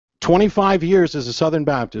25 years as a Southern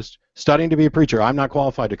Baptist, studying to be a preacher. I'm not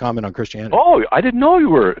qualified to comment on Christianity. Oh, I didn't know you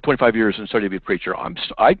were 25 years and studying to be a preacher.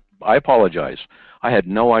 I apologize. I had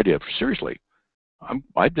no idea. Seriously,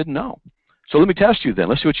 I didn't know. So let me test you then.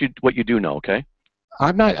 Let's see what you do know. Okay.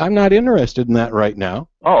 I'm not interested in that right now.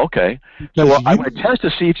 Oh, okay. So I want to test to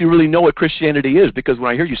see if you really know what Christianity is, because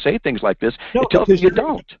when I hear you say things like this, it tells me you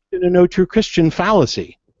don't. In a no true Christian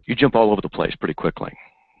fallacy. You jump all over the place pretty quickly.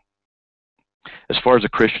 As far as the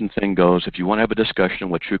Christian thing goes, if you want to have a discussion on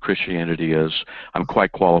what true Christianity is, I'm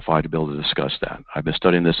quite qualified to be able to discuss that. I've been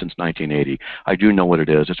studying this since 1980. I do know what it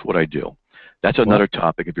is. It's what I do. That's another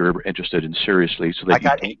topic if you're ever interested in seriously. So that I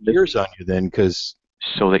got 8 years on you then, because...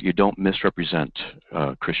 So that you don't misrepresent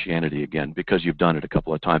Christianity again, because you've done it a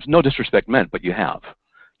couple of times. No disrespect meant, but you have.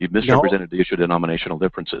 You've misrepresented the issue of denominational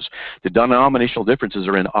differences. The denominational differences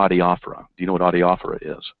are in adiaphora. Do you know what adiaphora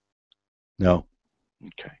is? No.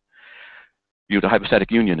 Okay. You know what a hypostatic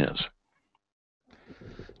union is?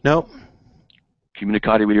 No.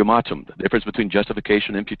 Communicati idiomatum. The difference between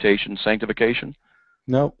justification, imputation, sanctification?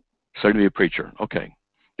 No. Starting to be a preacher. Okay.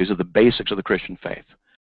 These are the basics of the Christian faith.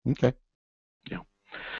 Okay.